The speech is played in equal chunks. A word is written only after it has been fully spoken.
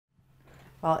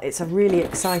Well, it's a really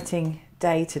exciting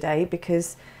day today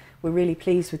because we're really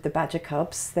pleased with the badger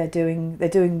cubs. They're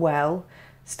doing well.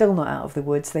 Still not out of the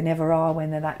woods. They never are when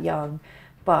they're that young,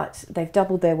 but they've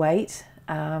doubled their weight.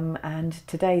 And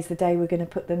today's the day we're going to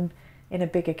put them in a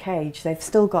bigger cage. They've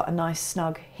still got a nice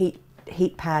snug heat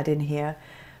pad in here,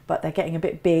 but they're getting a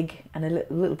bit big and a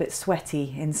little bit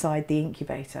sweaty inside the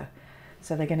incubator.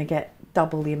 So they're going to get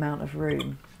double the amount of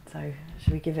room. So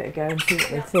should we give it a go and see what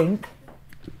they think?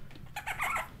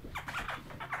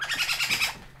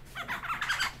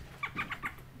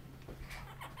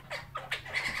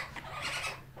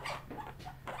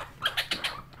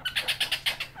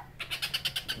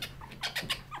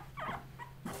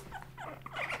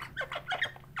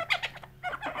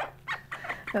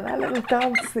 And that little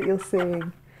dance that you're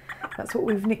seeing, that's what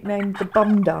we've nicknamed the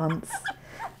bum dance.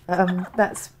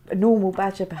 That's a normal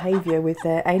badger behaviour with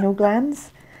their anal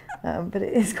glands, but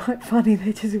it is quite funny,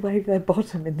 they just wave their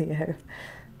bottom in the air.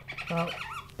 Well,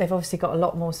 they've obviously got a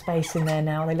lot more space in there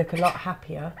now, they look a lot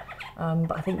happier,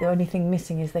 but I think the only thing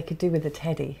missing is they could do with a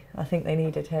teddy. I think they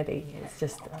need a teddy, it's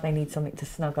just they need something to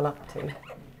snuggle up to.